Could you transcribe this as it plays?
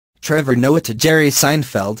Trevor Noah to Jerry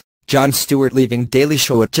Seinfeld, Jon Stewart leaving Daily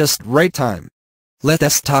Show at just right time. Let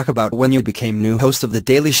us talk about when you became new host of The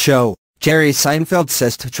Daily Show, Jerry Seinfeld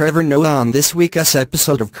says to Trevor Noah on this week's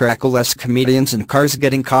episode of Crackle-esque Comedians in Cars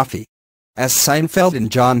Getting Coffee. As Seinfeld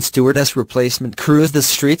and Jon Stewart's replacement cruised the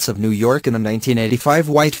streets of New York in a 1985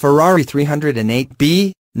 white Ferrari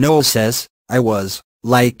 308B, Noah says, "I was,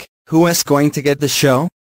 like, who's going to get the show?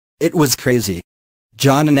 It was crazy."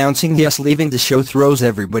 Jon announcing he's leaving the show throws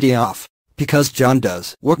everybody off, because Jon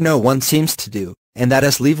does what no one seems to do, and that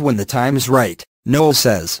is leave when the time is right, Noah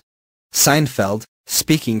says. Seinfeld,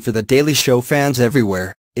 speaking for The Daily Show fans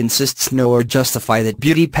everywhere, insists Noah justify that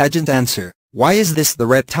beauty pageant answer, "Why is this the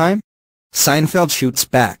right time?" Seinfeld shoots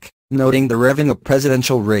back, noting the revving up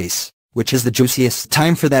presidential race, which is the juiciest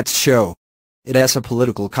time for that show. It is a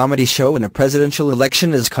political comedy show and a presidential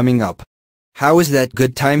election is coming up. How is that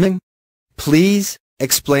good timing? Please,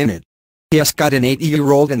 explain it. He's got an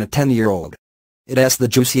 8-year-old and a 10-year-old. It is the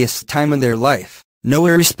juiciest time in their life.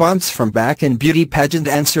 Noah response from back in beauty pageant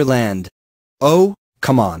answer land. "Oh,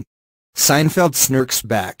 come on." Seinfeld smirks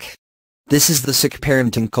back. "This is the sick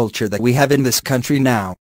parenting culture that we have in this country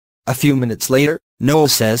now." A few minutes later, Noah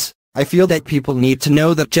says, "I feel that people need to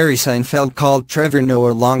know that Jerry Seinfeld called Trevor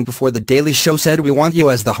Noah long before The Daily Show said we want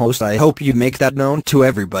you as the host. I hope you make that known to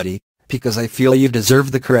everybody, because I feel you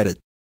deserve the credit."